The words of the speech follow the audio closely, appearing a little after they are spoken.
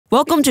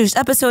Welcome to this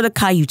episode of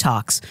Caio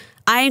Talks.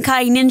 I am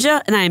Caio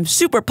Ninja, and I am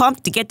super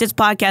pumped to get this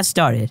podcast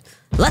started.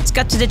 Let's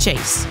cut to the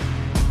chase.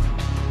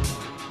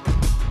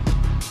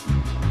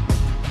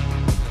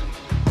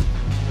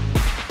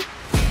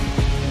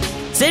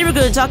 Today we're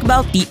going to talk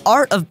about the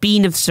art of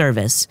being of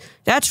service.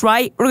 That's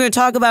right, we're going to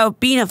talk about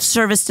being of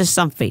service to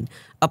something.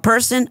 A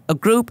person, a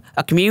group,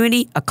 a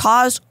community, a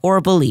cause, or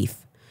a belief.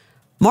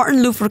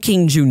 Martin Luther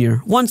King Jr.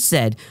 once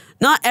said,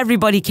 "Not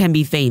everybody can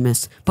be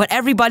famous, but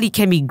everybody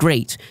can be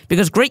great,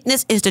 because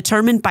greatness is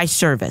determined by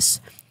service."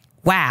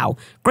 Wow,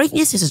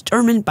 greatness is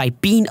determined by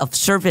being of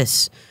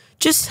service.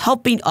 Just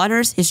helping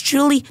others is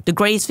truly the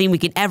greatest thing we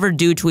can ever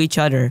do to each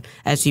other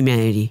as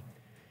humanity.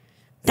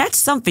 That's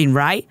something,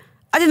 right?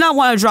 I did not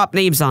want to drop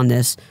names on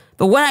this,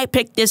 but when I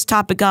picked this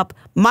topic up,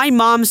 my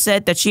mom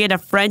said that she had a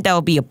friend that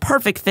would be a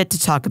perfect fit to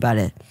talk about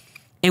it.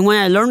 And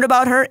when I learned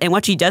about her and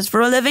what she does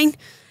for a living,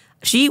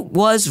 she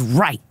was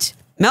right.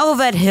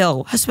 Melvette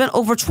Hill has spent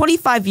over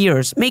 25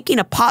 years making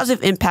a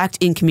positive impact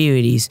in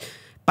communities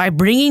by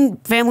bringing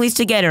families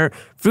together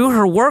through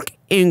her work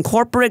in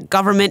corporate,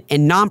 government,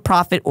 and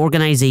nonprofit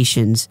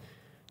organizations.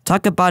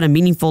 Talk about a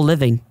meaningful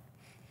living.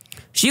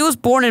 She was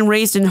born and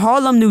raised in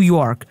Harlem, New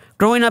York,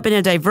 growing up in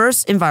a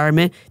diverse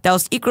environment that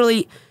was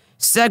equally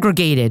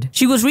segregated.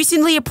 She was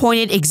recently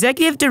appointed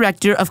Executive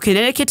Director of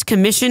Connecticut's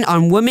Commission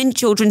on Women,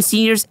 Children,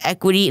 Seniors,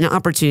 Equity, and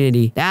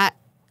Opportunity. That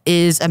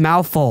is a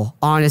mouthful,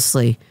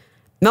 honestly.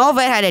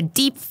 Melvette had a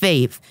deep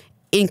faith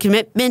in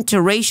commitment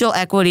to racial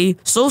equity,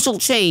 social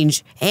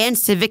change, and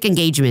civic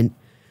engagement.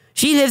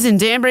 She lives in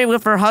Danbury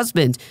with her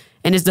husband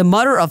and is the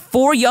mother of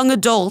 4 young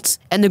adults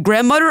and the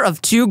grandmother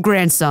of 2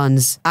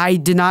 grandsons. I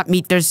did not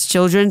meet their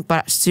children,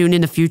 but soon in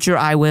the future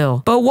I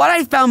will. But what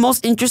I found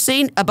most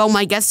interesting about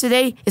my guest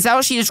today is how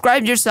she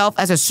described herself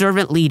as a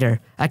servant leader.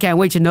 I can't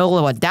wait to know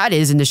what that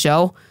is in the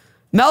show.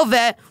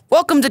 Melvette,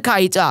 welcome to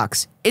Caio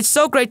Talks. It's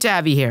so great to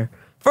have you here.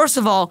 First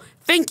of all,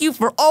 thank you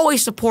for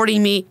always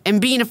supporting me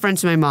and being a friend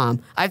to my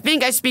mom. I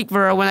think I speak for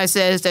her when I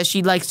say that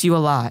she likes you a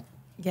lot.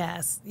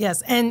 Yes.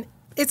 And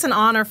it's an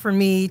honor for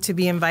me to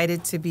be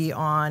invited to be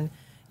on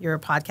your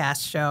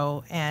podcast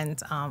show.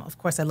 And, of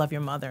course, I love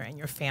your mother and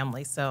your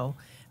family. So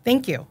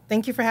thank you.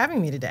 Thank you for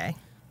having me today.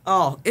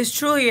 Oh, it's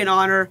truly an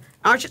honor.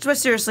 But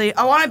seriously,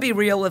 I want to be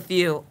real with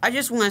you. I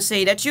just want to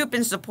say that you've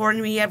been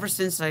supporting me ever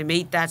since I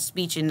made that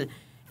speech in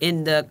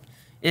the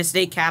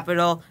state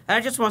capitol. And I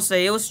just want to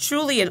say it was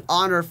truly an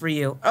honor for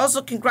you.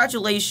 Also,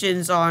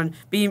 congratulations on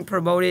being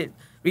promoted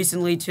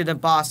recently to the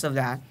boss of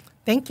that.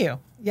 Thank you.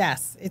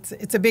 Yes,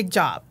 it's a big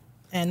job.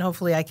 And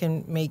hopefully I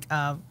can make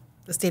the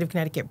state of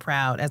Connecticut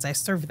proud as I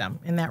serve them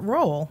in that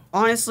role.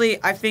 Honestly,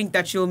 I think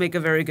that you'll make a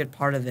very good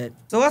part of it.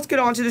 So let's get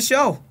on to the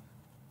show.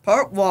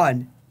 Part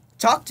 1.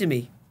 Talk to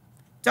me.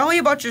 Tell me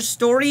about your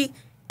story,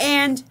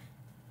 and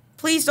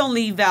please don't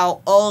leave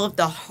out all of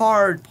the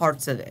hard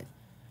parts of it.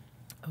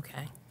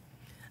 Okay.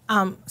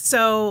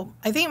 So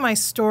I think my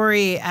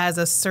story as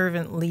a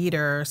servant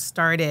leader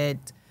started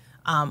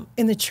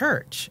in the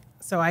church.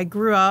 So I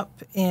grew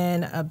up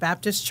in a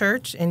Baptist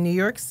church in New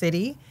York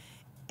City,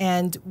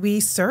 and we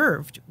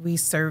served. We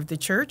served the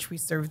church. We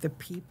served the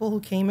people who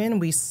came in.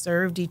 We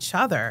served each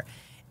other.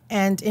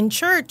 And in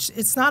church,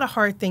 it's not a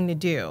hard thing to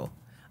do.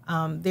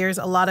 There's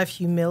a lot of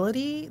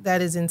humility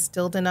that is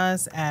instilled in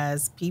us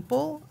as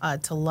people,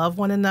 to love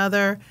one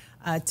another,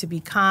 to be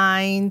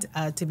kind,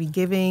 to be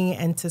giving,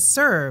 and to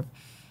serve.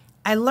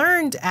 I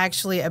learned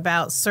actually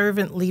about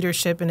servant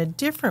leadership in a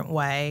different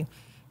way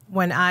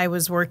when I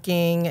was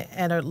working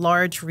at a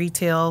large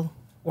retail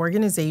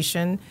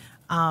organization,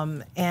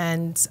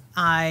 and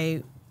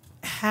I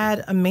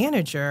had a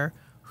manager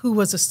who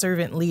was a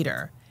servant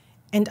leader.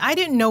 And I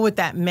didn't know what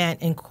that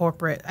meant in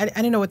corporate. I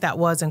didn't know what that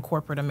was in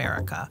corporate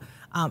America.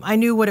 I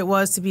knew what it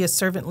was to be a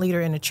servant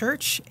leader in a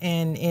church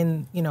and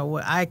in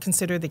what I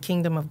consider the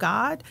kingdom of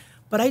God,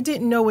 but I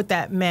didn't know what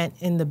that meant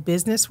in the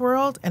business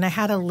world. And I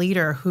had a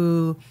leader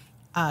who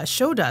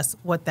showed us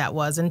what that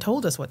was and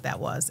told us what that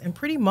was. And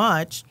pretty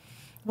much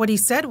what he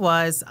said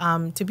was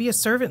to be a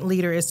servant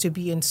leader is to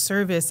be in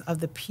service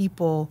of the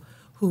people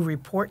who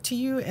report to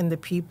you and the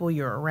people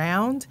you're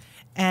around,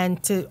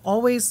 and to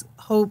always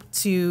hope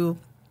to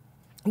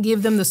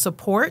give them the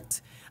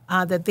support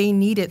that they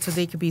needed so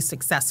they could be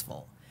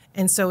successful.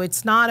 And so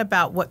it's not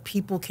about what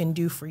people can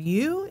do for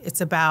you.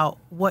 It's about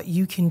what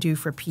you can do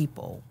for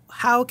people.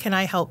 How can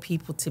I help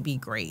people to be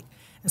great?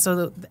 And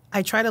so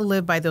I try to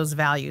live by those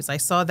values. I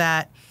saw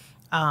that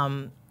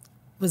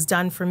was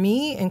done for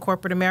me in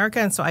corporate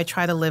America, and so I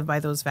try to live by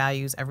those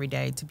values every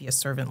day to be a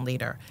servant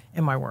leader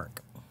in my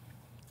work.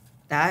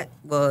 That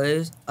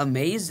was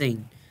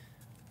amazing.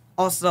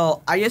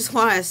 Also, I'm just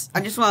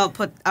going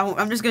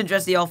to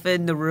address the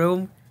elephant in the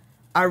room.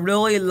 I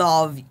really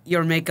love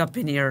your makeup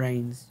and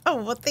earrings. Oh,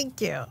 well,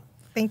 thank you.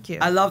 Thank you.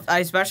 I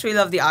especially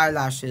love the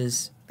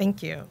eyelashes.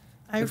 Thank you.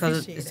 I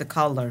appreciate it. It's the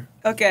color.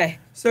 Okay,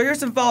 so here's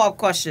some follow-up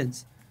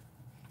questions.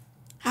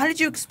 How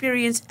did your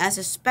experience as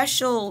a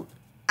special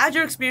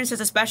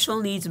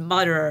needs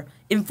mother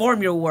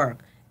inform your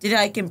work? Did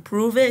it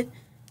improve it?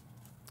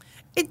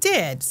 It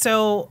did.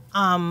 So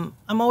I'm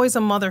always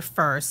a mother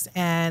first,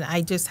 and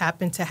I just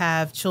happened to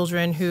have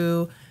children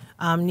who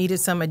needed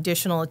some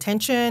additional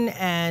attention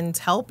and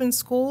help in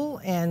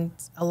school, and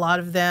a lot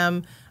of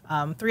them,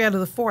 3 out of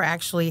the 4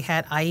 actually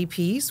had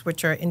IEPs,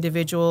 which are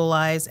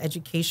individualized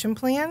education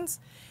plans.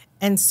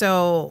 And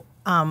so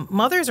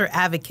mothers are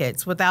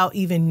advocates without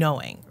even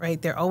knowing, right?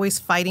 They're always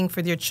fighting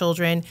for their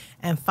children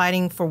and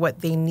fighting for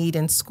what they need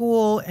in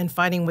school and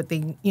fighting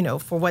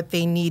for what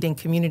they need in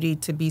community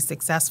to be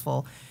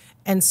successful.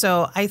 And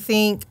so I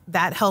think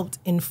that helped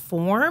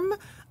inform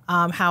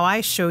how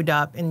I showed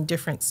up in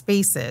different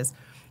spaces.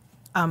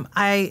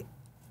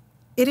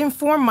 It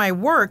informed my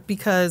work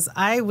because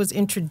I was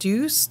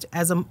introduced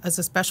as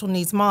a special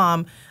needs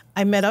mom.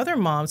 I met other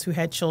moms who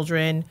had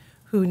children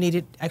who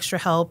needed extra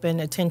help and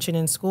attention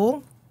in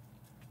school.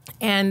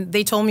 And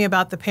they told me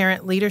about the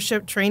Parent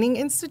Leadership Training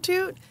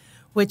Institute,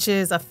 which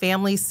is a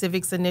family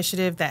civics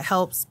initiative that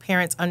helps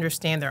parents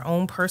understand their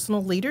own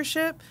personal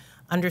leadership,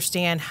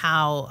 understand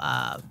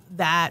how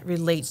that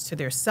relates to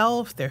their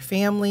self, their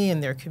family,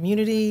 and their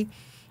community.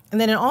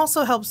 And then it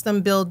also helps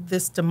them build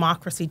this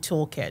democracy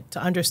toolkit to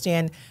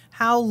understand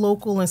how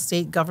local and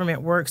state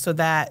government works so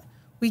that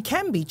we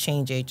can be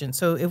change agents.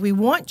 So if we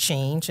want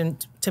change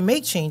and to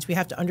make change, we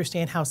have to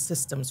understand how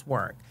systems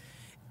work.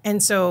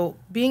 And so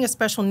being a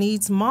special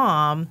needs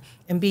mom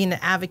and being an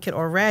advocate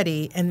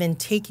already and then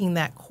taking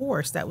that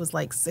course that was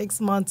like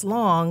 6 months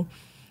long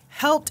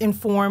helped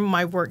inform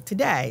my work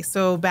today.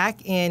 So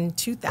back in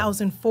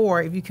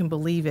 2004, if you can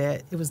believe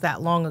it, it was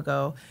that long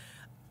ago,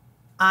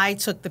 I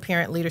took the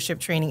Parent Leadership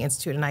Training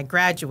Institute and I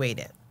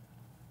graduated.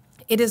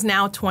 It is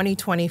now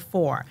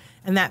 2024.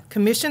 And that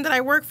commission that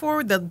I work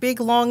for, the big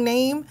long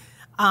name,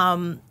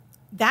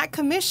 that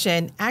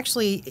commission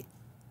actually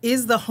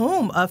is the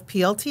home of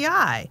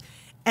PLTI.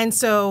 And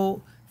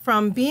so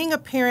from being a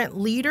parent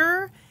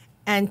leader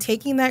and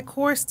taking that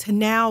course to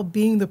now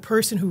being the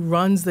person who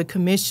runs the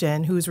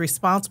commission, who's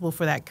responsible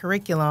for that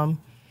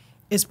curriculum,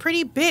 is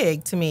pretty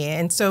big to me.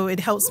 And so it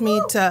helps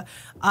me to,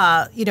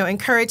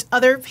 encourage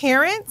other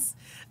parents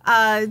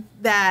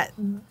that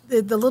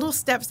the little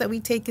steps that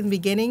we take in the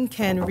beginning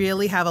can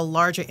really have a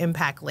larger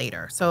impact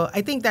later. So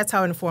I think that's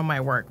how it informed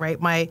my work, right?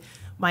 My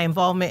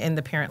involvement in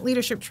the Parent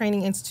Leadership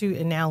Training Institute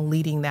and now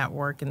leading that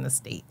work in the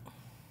state.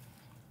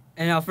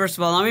 And now, first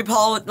of all, let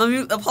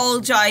me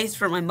apologize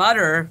for my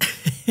mother,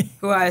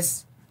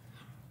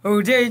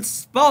 who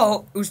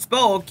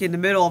spoke in the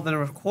middle of the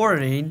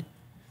recording.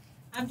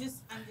 I'm just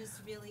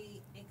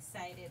really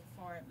excited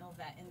for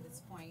Melvette in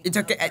this point. It's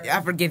okay.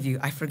 I forgive you.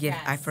 I forgive.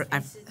 Yes,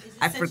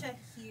 it's such a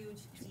huge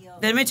deal.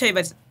 Let me tell you,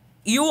 but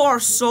you are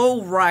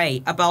so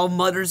right about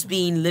mothers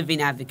being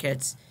living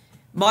advocates.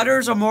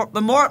 Mothers are more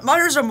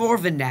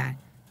than that.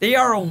 They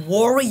are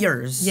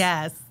warriors.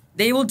 Yes.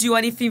 They will do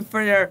anything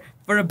for their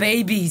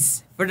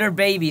babies.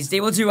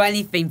 They will do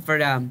anything for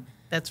them.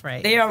 That's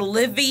right. They are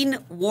living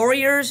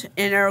warriors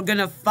and are going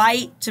to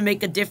fight to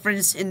make a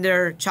difference in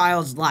their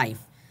child's life.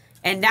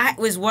 And that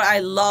was what I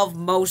love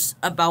most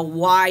about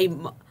why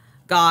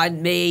God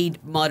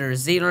made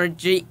mothers.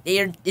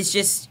 It's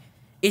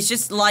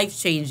just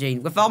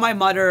life-changing. Without my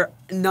mother,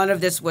 none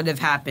of this would have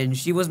happened.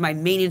 She was my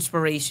main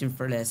inspiration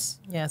for this.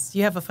 Yes,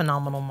 you have a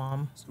phenomenal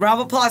mom. Round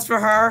of applause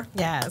for her.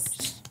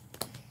 Yes.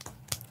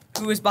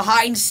 Who is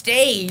behind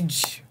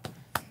stage.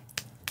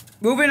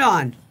 Moving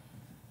on.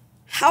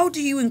 How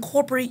do you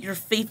incorporate your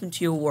faith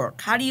into your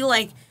work? How do you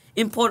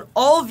input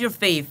all of your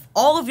faith,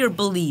 all of your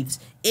beliefs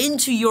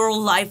into your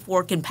life,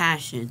 work, and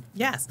passion?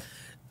 Yes.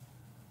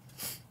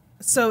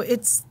 So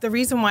it's the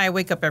reason why I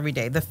wake up every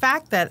day. The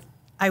fact that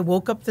I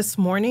woke up this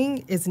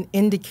morning is an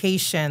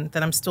indication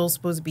that I'm still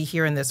supposed to be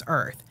here in this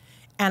earth.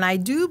 And I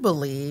do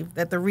believe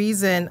that the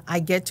reason I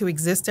get to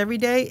exist every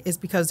day is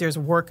because there's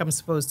work I'm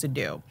supposed to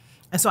do.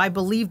 And so I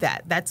believe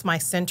that. That's my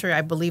center.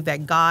 I believe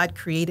that God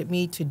created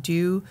me to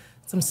do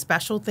some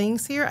special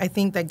things here. I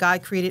think that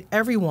God created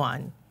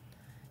everyone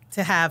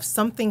to have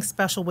something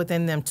special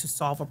within them to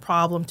solve a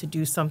problem, to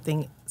do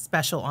something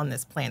special on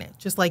this planet,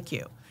 just like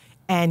you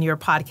and your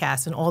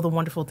podcast and all the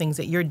wonderful things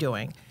that you're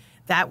doing.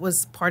 That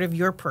was part of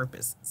your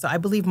purpose. So I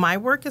believe my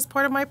work is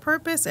part of my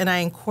purpose, and I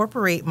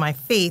incorporate my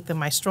faith and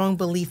my strong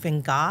belief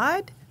in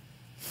God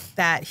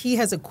that He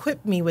has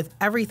equipped me with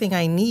everything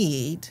I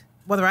need,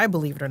 whether I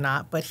believe it or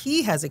not, but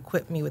He has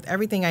equipped me with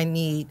everything I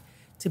need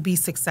to be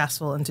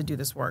successful and to do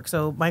this work.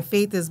 So my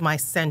faith is my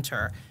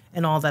center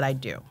in all that I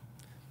do.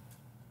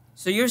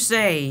 So you're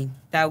saying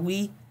that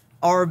we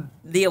are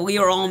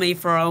all made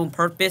for our own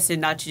purpose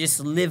and not to just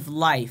live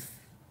life.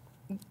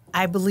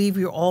 I believe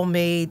you're all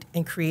made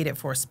and created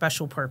for a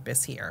special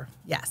purpose here.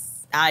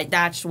 Yes.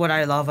 That's what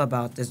I love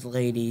about this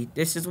lady.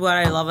 This is what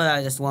I love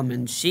about this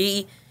woman.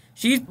 She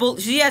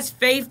has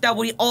faith that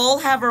we all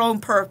have our own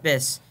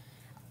purpose.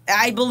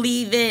 I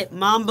believe it.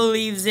 Mom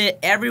believes it.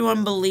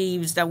 Everyone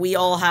believes that we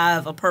all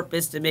have a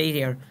purpose to make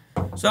here.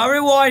 So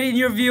everyone and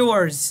your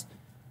viewers,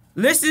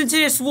 listen to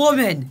this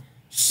woman.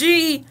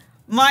 She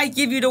might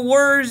give you the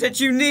words that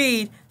you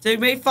need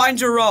to find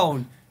your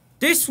own.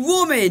 This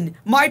woman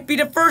might be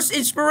the first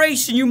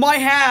inspiration you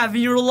might have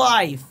in your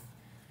life.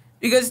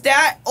 Because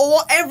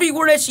every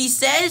word that she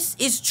says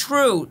is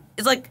true.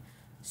 It's like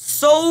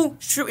so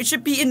true. It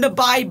should be in the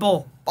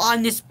Bible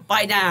on this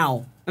by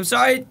now. I'm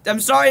sorry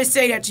to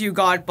say that to you,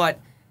 God, but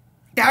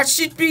that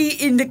should be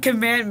in the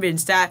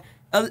commandments. That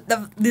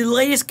the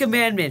latest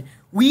commandment.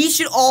 We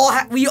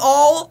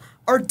all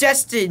are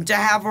destined to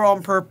have our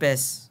own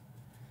purpose.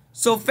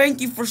 So thank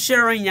you for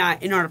sharing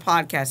that in our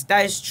podcast.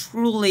 That is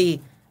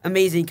truly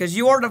amazing because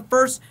you are the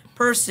first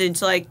person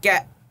to like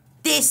get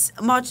this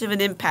much of an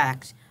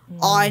impact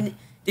on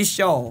the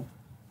show.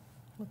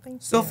 Well, thank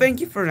you. So thank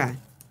you for that.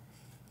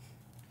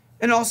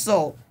 And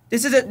also,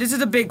 this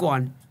is a big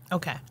one.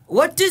 Okay.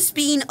 What does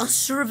being a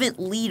servant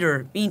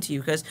leader mean to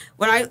you? Because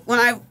when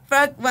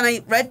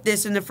I read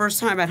this in the first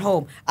time at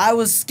home, I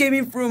was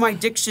skimming through my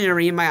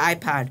dictionary in my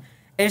iPad,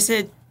 and it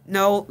said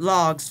no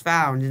logs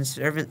found in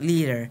servant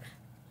leader.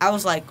 I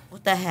was like,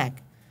 what the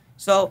heck?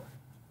 So,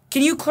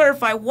 can you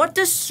clarify what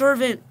does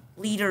servant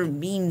leader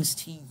means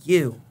to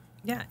you?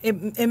 Yeah,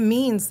 it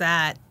means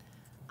that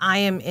I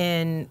am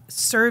in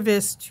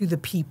service to the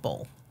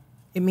people.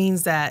 It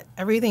means that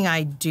everything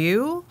I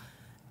do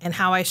and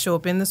how I show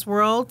up in this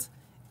world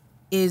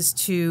is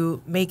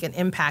to make an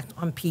impact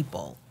on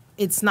people.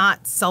 It's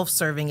not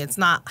self-serving. It's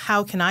not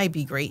how can I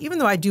be great, even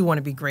though I do want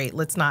to be great.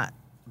 Let's not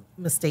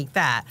mistake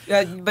that.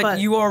 But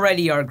you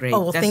already are great.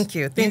 Oh, well, thank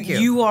you.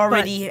 You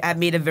already have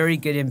made a very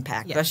good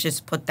impact. Yeah. Let's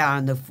just put that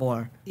on the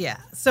floor. Yeah.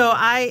 So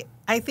I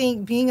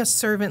think being a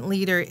servant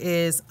leader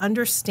is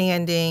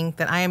understanding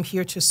that I am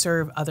here to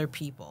serve other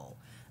people,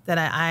 that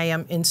I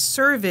am in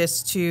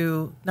service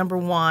to, number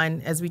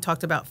one, as we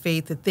talked about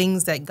faith, the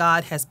things that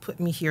God has put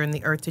me here in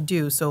the earth to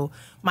do. So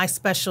my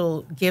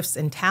special gifts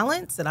and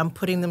talents, that I'm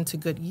putting them to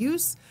good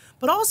use,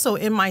 but also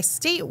in my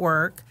state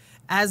work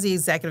as the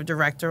executive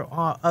director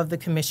of the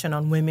Commission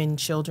on Women,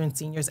 Children,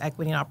 Seniors,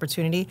 Equity, and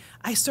Opportunity,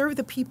 I serve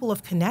the people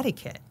of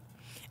Connecticut.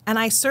 And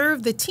I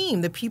serve the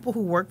team, the people who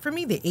work for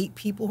me, the 8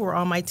 people who are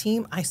on my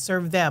team, I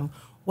serve them.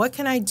 What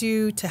can I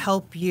do to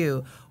help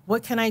you?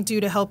 What can I do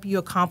to help you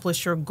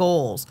accomplish your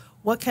goals?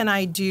 What can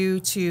I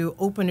do to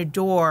open a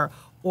door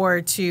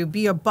or to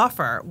be a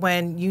buffer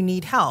when you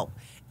need help?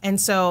 And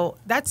so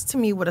that's to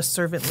me what a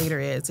servant leader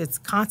is. It's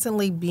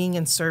constantly being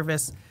in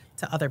service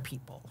to other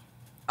people.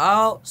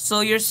 Oh,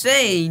 so you're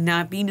saying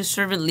that being a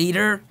servant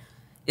leader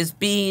is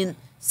being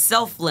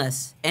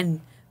selfless and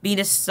being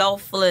a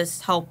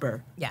selfless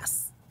helper.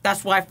 Yes.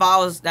 That's what I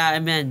follows that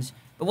amends.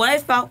 But when I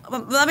found,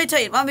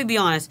 let me be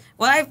honest.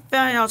 When I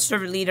found out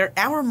servant leader,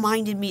 that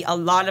reminded me a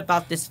lot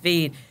about this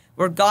vein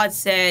where God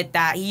said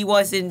that He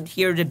wasn't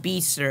here to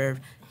be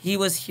served; He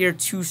was here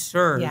to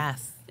serve.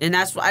 Yes, and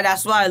that's what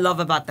I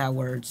love about that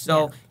word.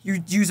 So you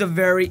chose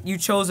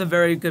a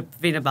very good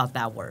thing about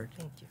that word.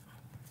 Thank you.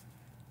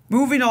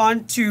 Moving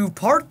on to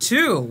part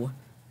 2.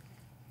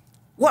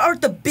 What are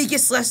the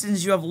biggest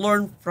lessons you have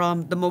learned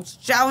from the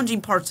most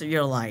challenging parts of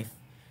your life?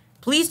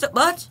 Please,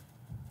 but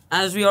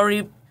as we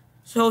already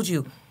told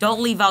you,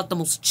 don't leave out the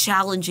most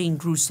challenging,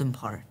 gruesome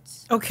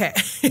parts. Okay.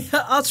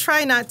 I'll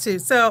try not to.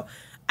 So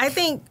I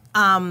think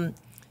I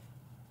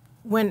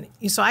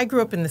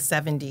grew up in the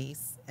 70s,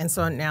 and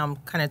so now I'm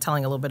kind of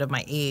telling a little bit of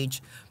my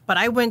age, but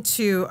I went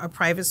to a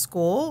private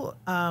school,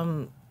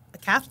 a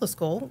Catholic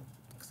school,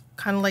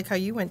 kind of like how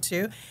you went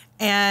to,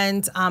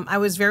 and I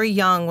was very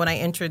young when I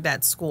entered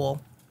that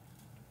school.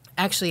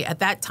 Actually, at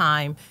that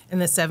time in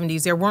the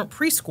 70s, there weren't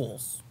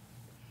preschools.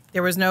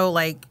 There was no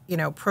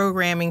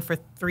programming for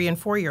 3- and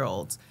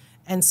 4-year-olds.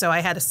 And so I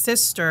had a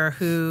sister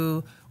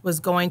who was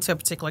going to a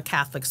particular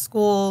Catholic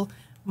school.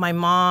 My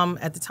mom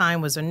at the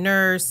time was a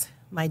nurse.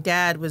 My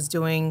dad was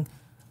doing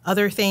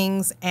other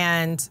things,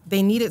 and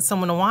they needed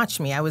someone to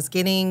watch me. I was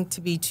getting to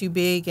be too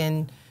big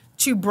and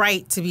too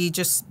bright to be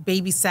just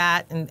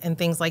babysat and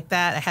things like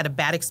that. I had a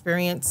bad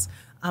experience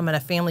at a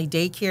family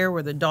daycare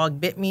where the dog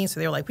bit me. So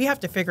they were like, we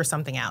have to figure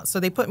something out. So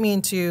they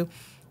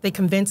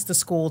convinced the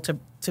school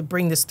to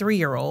bring this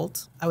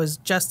 3-year-old. I was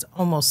just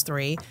almost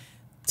 3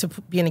 to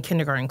be in a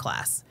kindergarten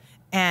class.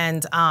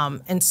 And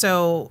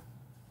so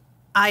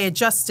I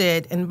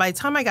adjusted. And by the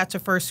time I got to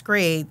 1st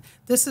grade,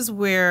 this is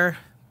where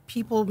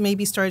people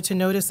maybe started to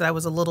notice that I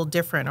was a little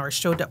different or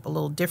showed up a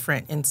little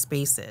different in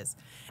spaces.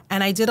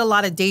 And I did a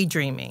lot of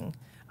daydreaming.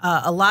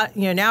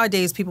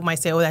 Nowadays people might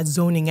say, oh, that's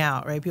zoning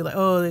out, right? People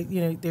are like,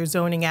 oh, they're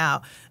zoning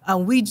out.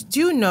 We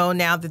do know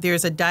now that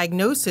there's a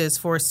diagnosis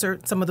for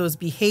some of those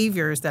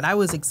behaviors that I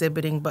was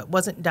exhibiting but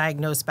wasn't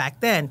diagnosed back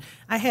then.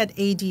 I had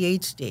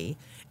ADHD.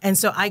 And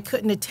so I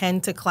couldn't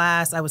attend to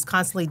class. I was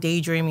constantly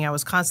daydreaming. I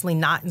was constantly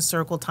not in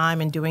circle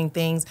time and doing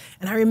things.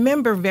 And I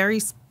remember very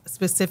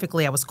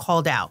specifically I was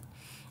called out.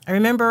 I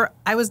remember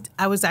I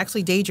was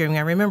actually daydreaming.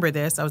 I remember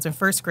this. I was in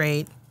 1st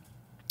grade.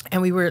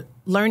 And we were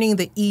learning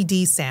the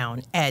ED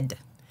sound, ed.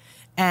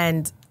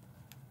 And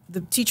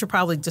the teacher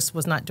probably just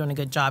was not doing a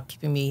good job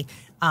keeping me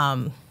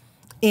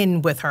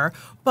in with her.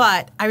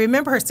 But I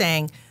remember her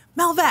saying,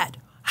 Melvette,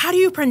 how do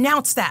you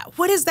pronounce that?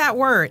 What is that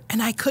word?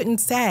 And I couldn't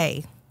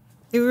say.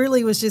 It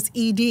really was just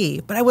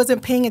ED. But I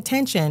wasn't paying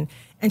attention.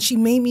 And she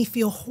made me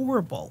feel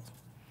horrible.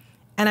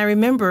 And I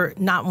remember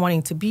not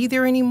wanting to be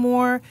there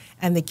anymore,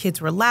 and the kids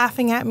were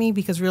laughing at me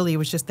because really it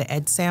was just the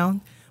ed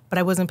sound, but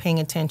I wasn't paying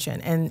attention.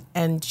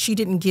 And she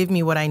didn't give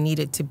me what I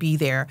needed to be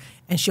there,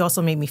 and she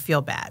also made me feel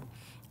bad.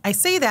 I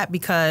say that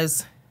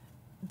because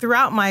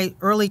throughout my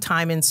early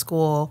time in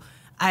school,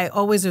 I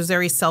always was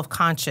very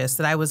self-conscious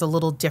that I was a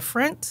little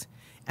different,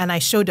 and I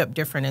showed up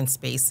different in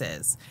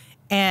spaces.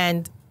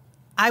 And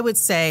I would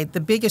say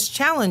the biggest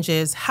challenge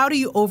is, how do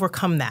you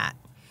overcome that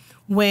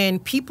when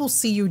people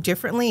see you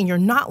differently and you're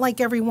not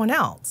like everyone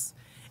else?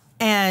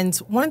 And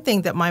one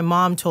thing that my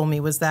mom told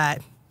me was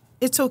that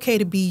it's okay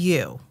to be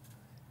you.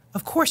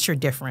 Of course you're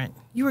different.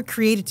 You were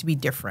created to be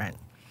different.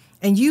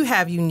 And you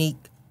have unique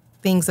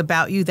things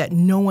about you that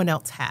no one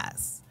else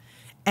has.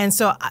 And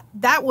so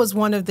that was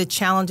one of the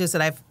challenges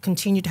that I've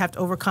continued to have to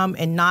overcome,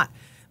 and not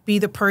be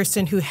the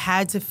person who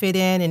had to fit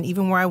in, and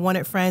even where I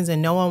wanted friends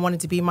and no one wanted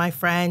to be my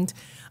friend.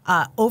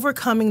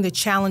 Overcoming the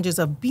challenges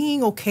of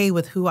being okay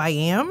with who I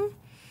am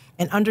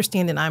and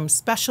understanding I'm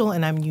special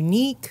and I'm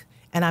unique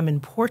and I'm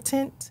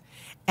important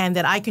and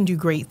that I can do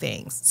great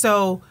things.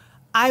 So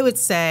I would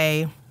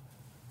say,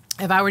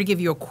 if I were to give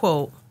you a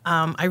quote,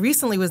 I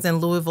recently was in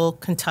Louisville,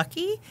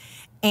 Kentucky,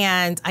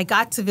 and I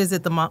got to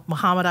visit the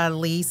Muhammad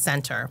Ali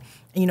Center.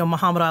 You know,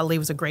 Muhammad Ali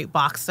was a great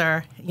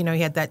boxer. You know,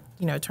 he had that,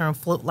 term,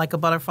 float like a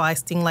butterfly,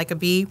 sting like a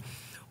bee.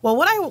 Well,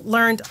 what I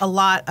learned a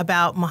lot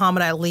about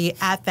Muhammad Ali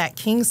at that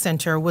King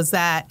Center was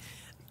that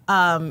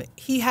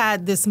he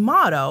had this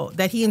motto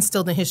that he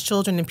instilled in his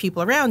children and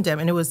people around him,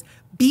 and it was,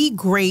 be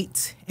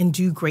great and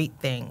do great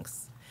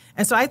things.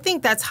 And so I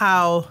think that's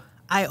how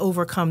I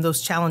overcome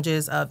those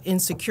challenges of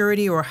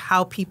insecurity or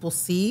how people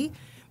see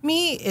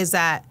me, is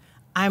that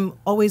I'm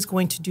always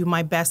going to do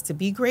my best to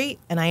be great,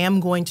 and I am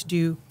going to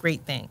do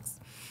great things.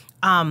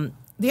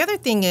 The other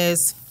thing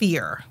is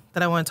fear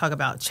that I want to talk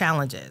about,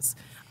 challenges.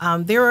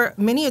 There were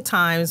many a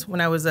times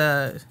when I was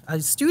a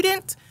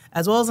student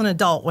as well as an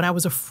adult when I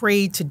was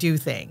afraid to do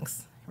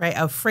things, right?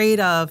 Afraid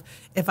of,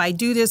 if I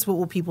do this, what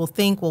will people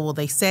think? What will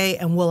they say?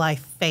 And will I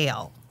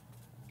fail?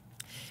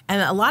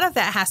 And a lot of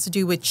that has to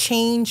do with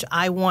change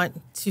I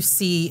want to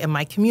see in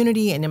my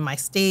community and in my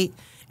state,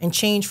 and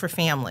change for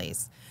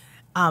families.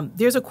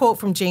 There's a quote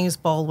from James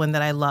Baldwin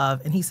that I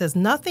love, and he says,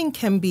 nothing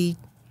can be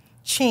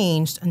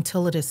changed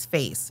until it is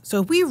faced.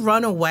 So if we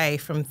run away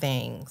from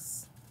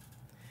things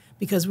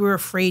because we're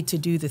afraid to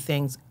do the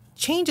things,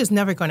 change is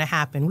never going to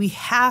happen. We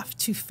have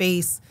to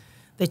face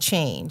the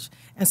change.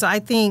 And so I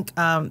think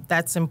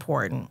that's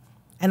important.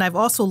 And I've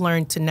also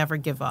learned to never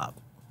give up.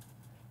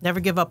 Never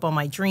give up on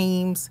my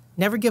dreams,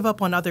 never give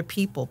up on other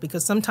people,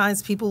 because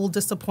sometimes people will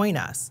disappoint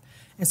us.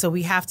 And so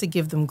we have to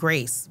give them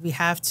grace. We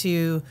have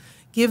to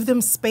give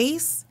them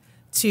space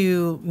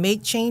to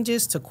make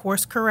changes, to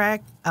course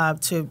correct,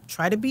 to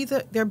try to be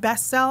their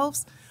best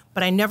selves.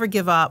 But I never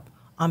give up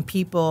on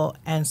people,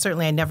 and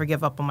certainly I never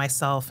give up on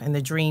myself and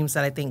the dreams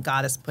that I think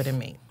God has put in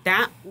me.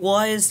 That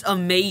was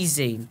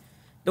amazing.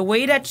 The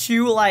way that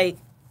you, I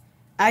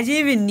didn't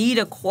even need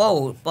a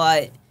quote,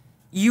 but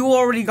you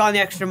already gone the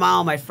extra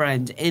mile, my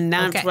friend, and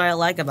that's what I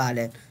like about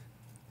it.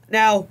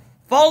 Now,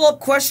 follow-up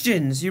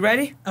questions. You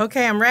ready?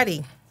 Okay, I'm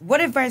ready.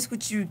 What advice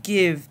would you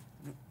give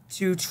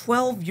to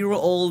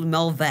 12-year-old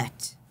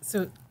Melvette?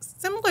 So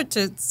similar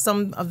to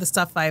some of the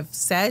stuff I've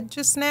said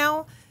just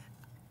now,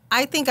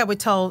 I think I would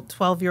tell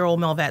 12-year-old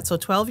Melvette. So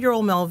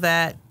 12-year-old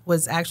Melvette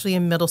was actually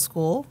in middle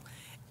school,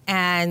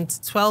 and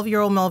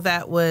 12-year-old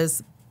Melvette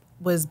was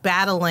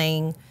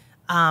battling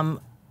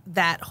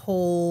that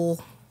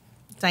whole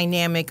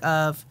dynamic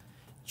of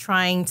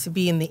trying to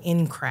be in the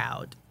in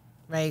crowd,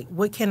 right?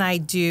 What can I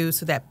do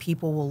so that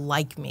people will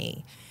like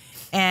me?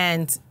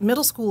 And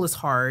middle school is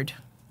hard.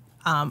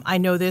 I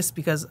know this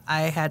because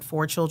I had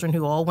 4 children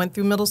who all went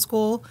through middle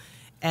school.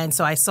 And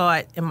so I saw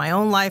it in my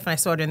own life, and I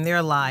saw it in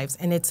their lives.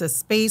 And it's a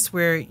space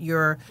where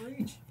you're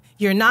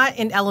not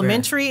in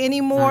elementary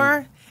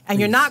anymore, and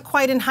you're not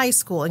quite in high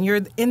school, and you're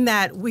in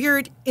that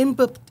weird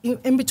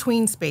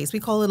in-between space.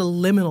 We call it a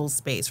liminal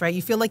space, right?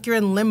 You feel like you're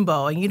in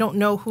limbo, and you don't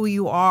know who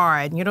you are,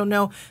 and you don't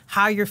know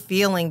how you're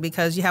feeling,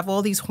 because you have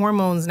all these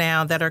hormones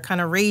now that are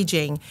kind of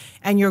raging,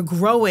 and you're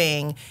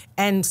growing,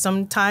 and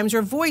sometimes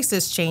your voice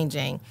is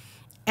changing.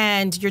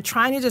 And you're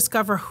trying to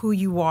discover who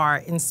you are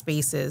in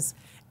spaces.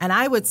 And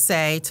I would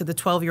say to the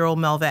 12-year-old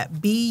Melvette,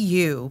 be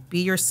you,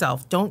 be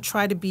yourself. Don't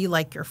try to be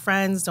like your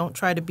friends. Don't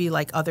try to be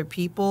like other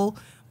people.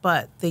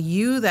 But the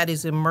you that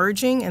is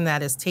emerging and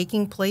that is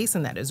taking place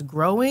and that is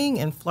growing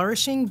and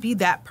flourishing, be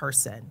that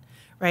person,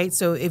 right?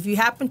 So if you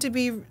happen to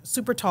be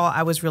super tall,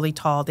 I was really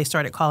tall. They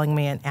started calling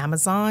me an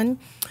Amazon.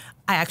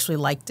 I actually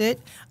liked it,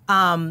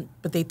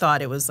 but they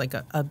thought it was like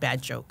a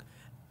bad joke.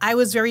 I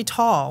was very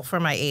tall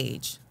for my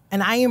age.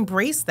 And I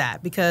embraced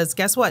that because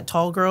guess what?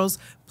 Tall girls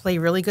play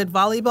really good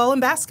volleyball and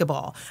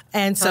basketball.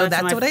 And so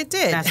that's what I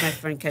did. That's my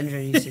friend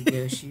Kendra used to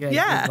do. She had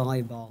good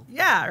volleyball.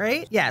 Yeah,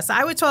 right? Yeah, so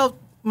I would tell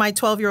my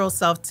 12-year-old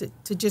self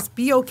to just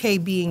be okay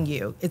being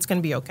you. It's going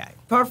to be okay.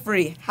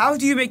 Perfect. How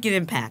do you make an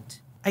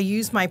impact? I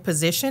use my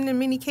position in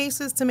many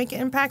cases to make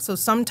an impact. So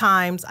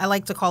sometimes I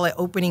like to call it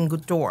opening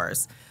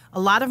doors. A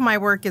lot of my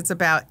work is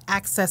about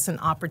access and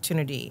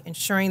opportunity,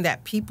 ensuring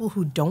that people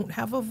who don't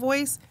have a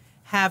voice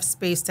have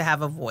space to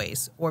have a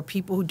voice, or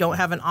people who don't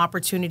have an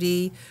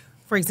opportunity.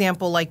 For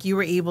example, like you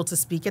were able to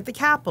speak at the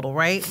Capitol,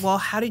 right? Well,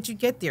 how did you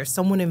get there?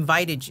 Someone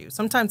invited you.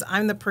 Sometimes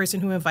I'm the person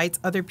who invites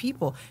other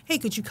people. Hey,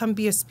 could you come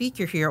be a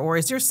speaker here? Or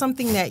is there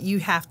something that you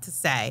have to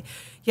say?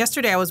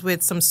 Yesterday, I was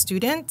with some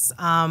students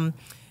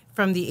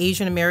from the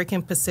Asian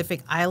American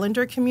Pacific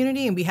Islander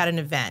community, and we had an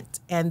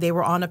event, and they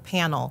were on a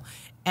panel.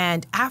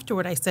 And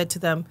afterward, I said to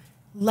them,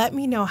 let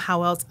me know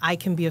how else I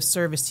can be of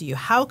service to you.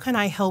 How can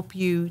I help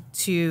you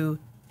to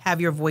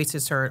have your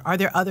voices heard? Are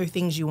there other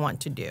things you want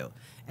to do?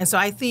 And so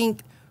I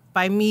think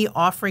by me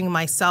offering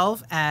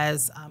myself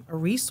as a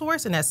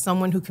resource and as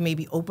someone who can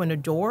maybe open a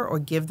door or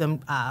give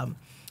them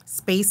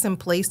space and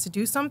place to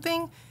do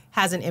something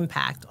has an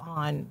impact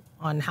on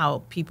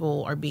how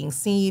people are being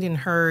seen and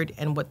heard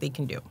and what they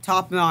can do.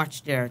 Top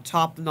notch there,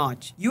 top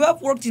notch. You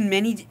have worked in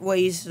many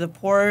ways to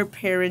support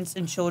parents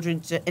and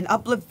children and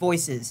uplift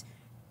voices.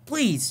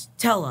 Please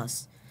tell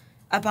us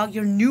about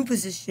your new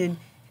position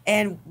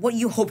and what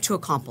you hope to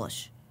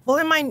accomplish. Well,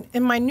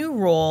 in my new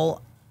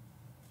role,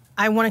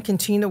 I want to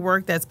continue the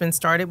work that's been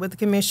started with the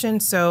commission.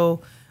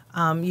 So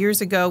years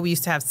ago, we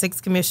used to have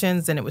 6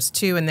 commissions, and it was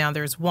 2, and now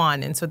there's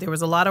 1. And so there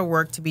was a lot of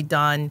work to be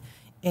done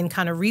in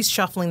kind of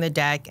reshuffling the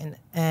deck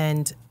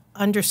and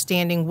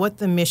understanding what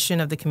the mission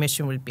of the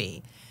commission would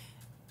be.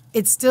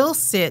 It still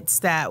sits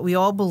that we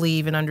all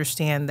believe and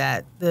understand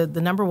that the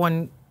number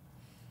one,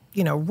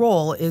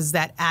 role is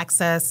that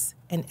access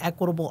and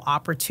equitable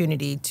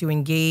opportunity to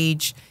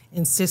engage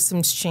in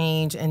systems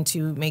change and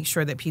to make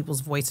sure that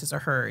people's voices are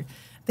heard.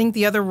 I think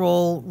the other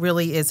role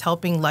really is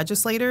helping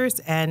legislators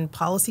and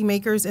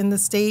policymakers in the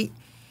state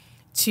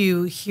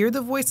to hear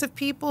the voice of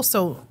people.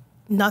 So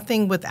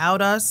nothing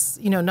without us,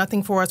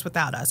 nothing for us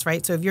without us,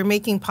 right? So if you're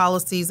making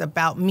policies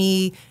about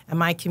me and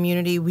my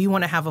community, we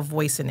want to have a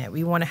voice in it.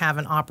 We want to have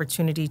an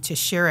opportunity to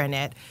share in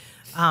it.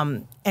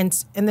 And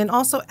then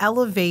also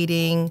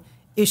elevating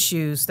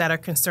issues that are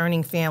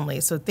concerning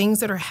families. So things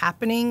that are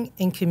happening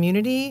in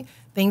community,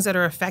 things that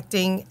are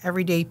affecting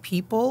everyday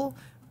people,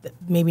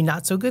 maybe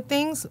not so good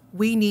things,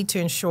 we need to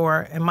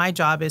ensure, and my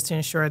job is to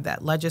ensure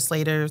that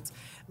legislators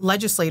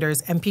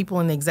and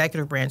people in the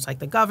executive branch, like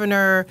the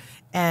governor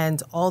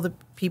and all the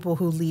people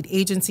who lead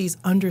agencies,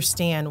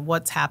 understand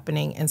what's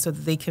happening, and so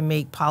that they can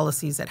make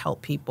policies that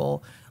help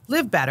people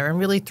live better and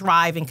really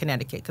thrive in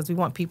Connecticut, because we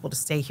want people to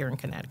stay here in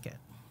Connecticut.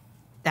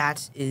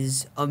 That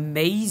is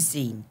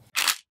amazing.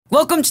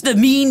 Welcome to the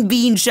Mean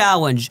Bean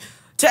Challenge.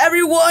 To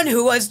everyone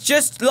who has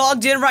just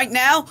logged in right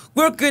now,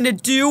 we're gonna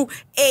do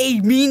a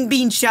Mean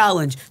Bean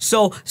Challenge.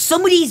 So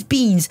some of these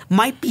beans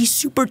might be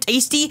super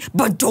tasty,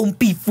 but don't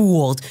be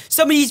fooled.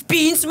 Some of these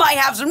beans might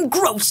have some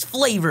gross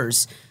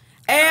flavors.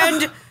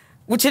 And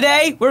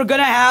today, we're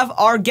gonna have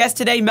our guest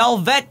today,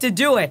 Melvette, to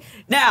do it.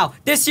 Now,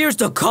 this here's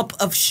the cup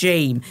of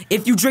shame.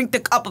 If you drink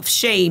the cup of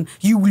shame,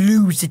 you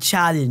lose the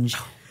challenge.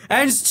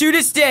 And to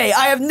this day,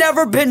 I have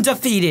never been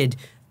defeated.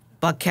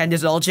 But can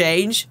this all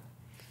change?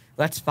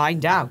 Let's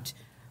find out.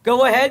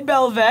 Go ahead,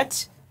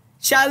 Melvette.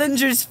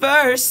 Challengers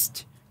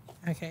first.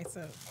 Okay,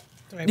 so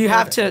you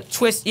have to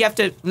twist. You have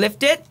to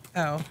lift it.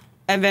 Oh.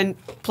 And then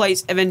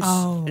place. And then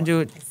and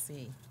do it. I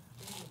see.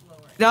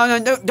 No,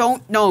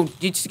 don't. No,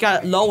 you just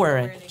gotta lower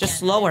it.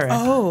 Just lower it.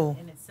 Oh.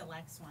 And it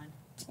selects one.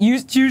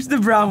 You choose the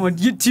brown one.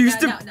 You choose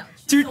No.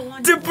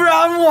 the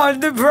brown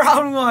one. The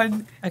brown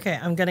one. Okay,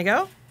 I'm gonna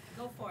go.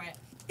 Go for it.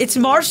 It's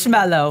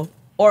marshmallow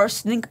or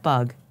stink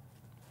bug.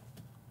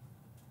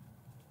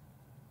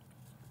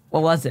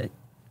 What was it?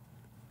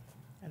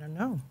 I don't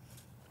know.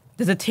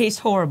 Does it taste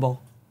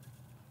horrible?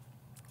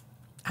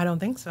 I don't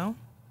think so.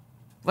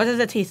 What does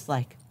it taste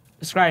like?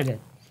 Describe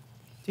it.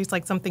 Tastes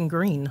like something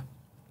green.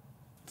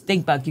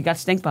 Stink bug. You got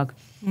stink bug.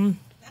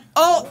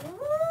 Oh,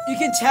 you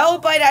can tell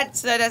by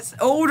that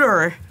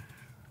odor.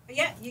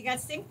 Yeah, you got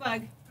stink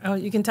bug. Oh,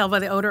 you can tell by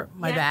the odor?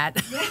 My Yeah.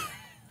 bad. Yeah.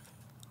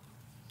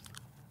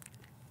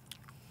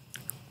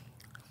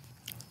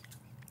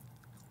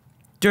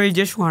 Dirty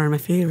dishwater, my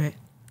favorite.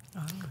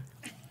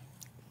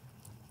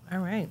 All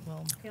right,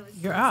 well, Okay, let's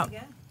you're do this up.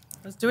 again.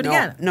 Let's do it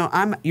again. No,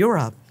 you're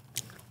up.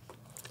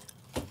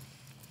 Oh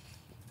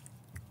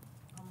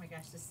my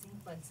gosh, the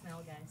stink bug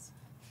smell, guys.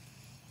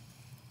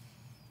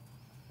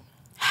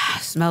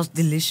 Smells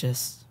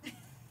delicious.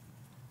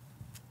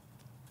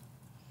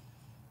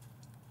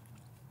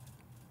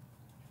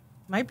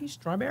 Might be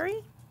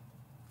strawberry?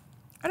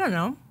 I don't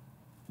know.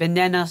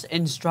 Bananas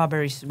and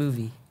strawberry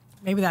smoothie.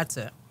 Maybe that's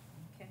it.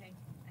 Okay. I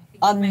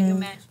think we'll make a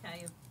match,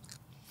 Caio.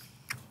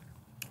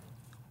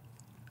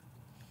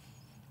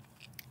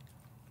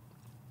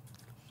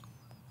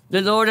 The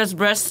Lord has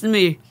blessed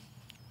me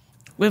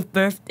with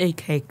birthday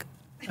cake.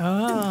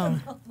 Oh.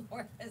 The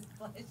Lord has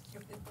blessed you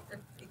with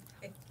birthday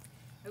cake.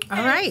 Okay.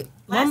 All right.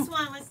 Last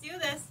one. Let's do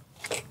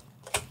this.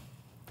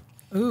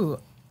 Ooh,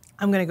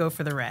 I'm going to go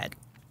for the red.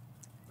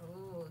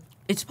 Ooh.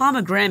 It's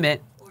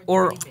pomegranate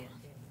or Dirty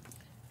Band-Aid.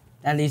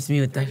 that leaves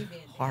me with the Dirty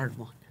Band-Aid. hard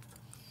one.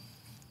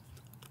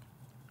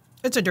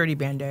 It's a dirty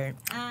Band-Aid.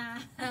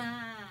 Ah.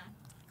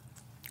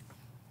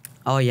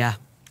 Oh, yeah.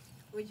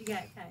 What'd you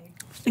get, Caio?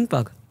 Stink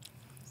bug.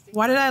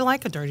 Why did I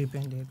like a dirty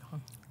Band-Aid?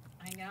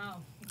 I know.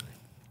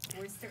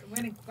 We're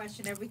going to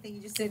question everything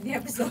you just said in the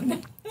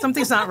episode.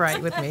 Something's not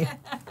right with me.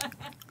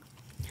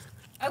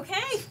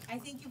 Okay, I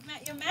think you've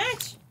met your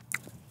match.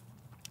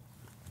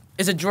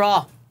 It's a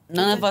draw.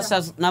 None of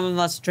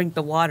us drink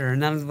the water, and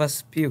none of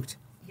us puked.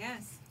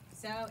 Yes.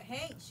 So,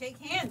 hey, shake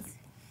hands.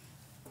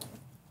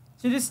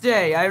 To this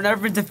day, I've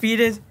never been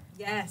defeated.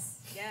 Yes.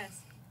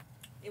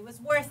 It was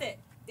worth it.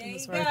 There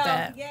you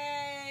go.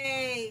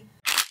 Yay.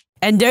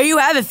 And there you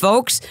have it,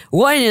 folks.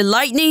 What an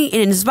enlightening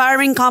and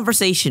inspiring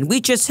conversation we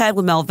just had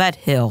with Melvette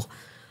Hill.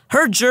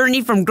 Her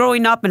journey from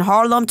growing up in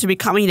Harlem to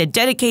becoming a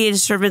dedicated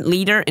servant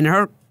leader in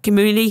her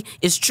community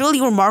is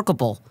truly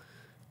remarkable.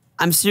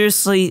 I'm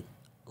seriously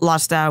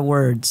lost out of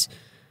words.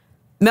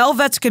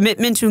 Melvette's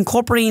commitment to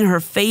incorporating her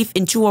faith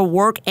into her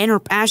work and her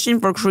passion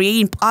for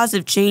creating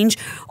positive change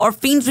are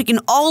things we can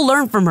all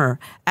learn from her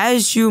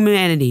as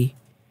humanity.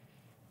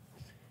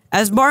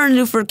 As Martin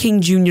Luther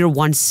King Jr.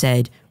 once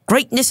said,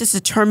 greatness is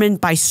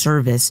determined by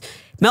service.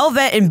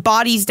 Melvette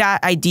embodies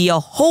that idea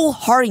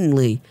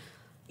wholeheartedly,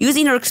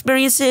 using her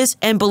experiences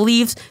and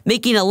beliefs,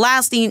 making a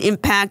lasting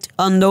impact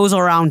on those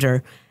around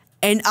her.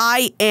 And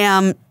I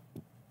am,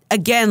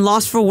 again,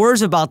 lost for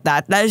words about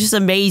that. That is just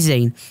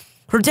amazing.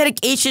 Her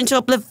dedication to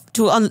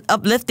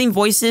uplifting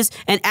voices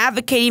and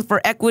advocating for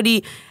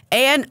equity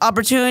and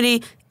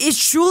opportunity is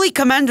truly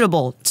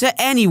commendable to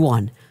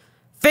anyone.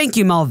 Thank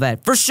you,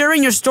 Melvette, for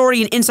sharing your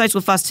story and insights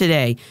with us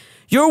today.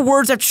 Your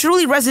words have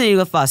truly resonated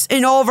with us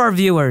and all of our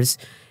viewers.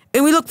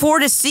 And we look forward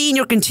to seeing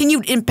your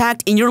continued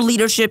impact in your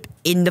leadership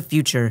in the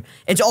future.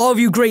 And to all of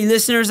you great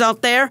listeners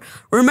out there,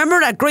 remember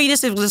that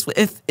greatness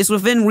is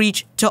within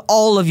reach to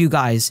all of you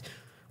guys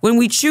when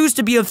we choose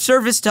to be of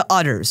service to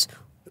others.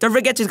 Don't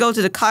forget to go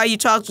to the Caio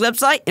Talks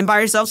website and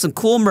buy yourself some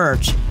cool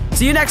merch.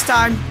 See you next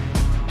time.